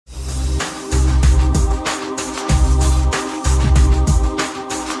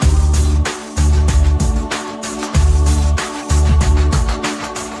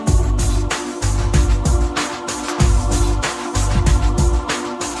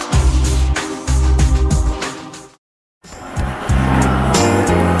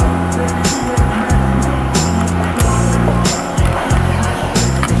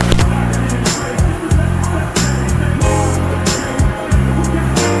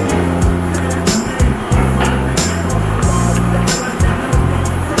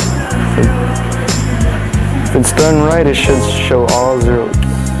it's done right, it should show all zeros.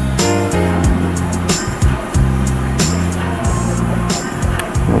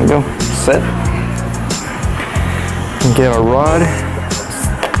 There we go, set. Get our rod.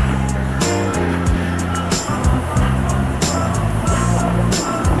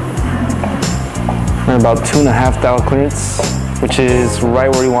 And about 2.5 thou clearance, which is right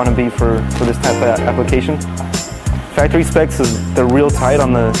where you want to be for this type of application. Factory specs is they're real tight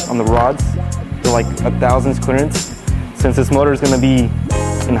on the rods. They're like 1,000 clearance. Since this motor is going to be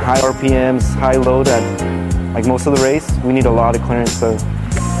in high RPMs, high load at like most of the race, we need a lot of clearance. So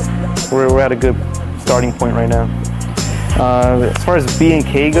we're at a good starting point right now. As far as B and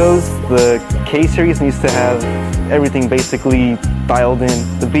K goes, the K series needs to have everything basically dialed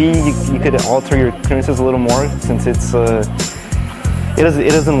in. The B, you could alter your clearances a little more since it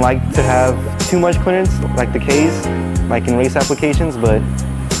doesn't like to have too much clearance like the K's, like in race applications. But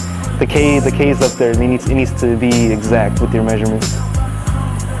the K is up there. It needs to be exact with your measurements.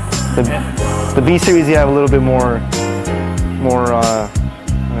 The B series, you have a little bit more. What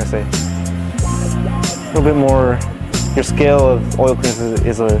can I say? A little bit more. Your scale of oil clearance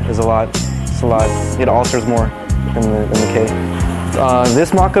is a lot. It's a lot. It alters more than the K.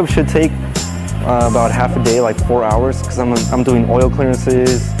 This mock-up should take about half a day, like 4 hours, because I'm doing oil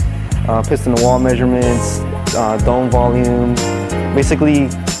clearances, piston to wall measurements, dome volume, basically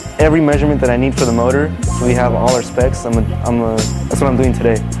every measurement that I need for the motor. So we have all our specs. That's what I'm doing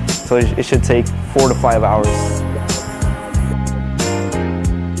today. So it should take 4 to 5 hours.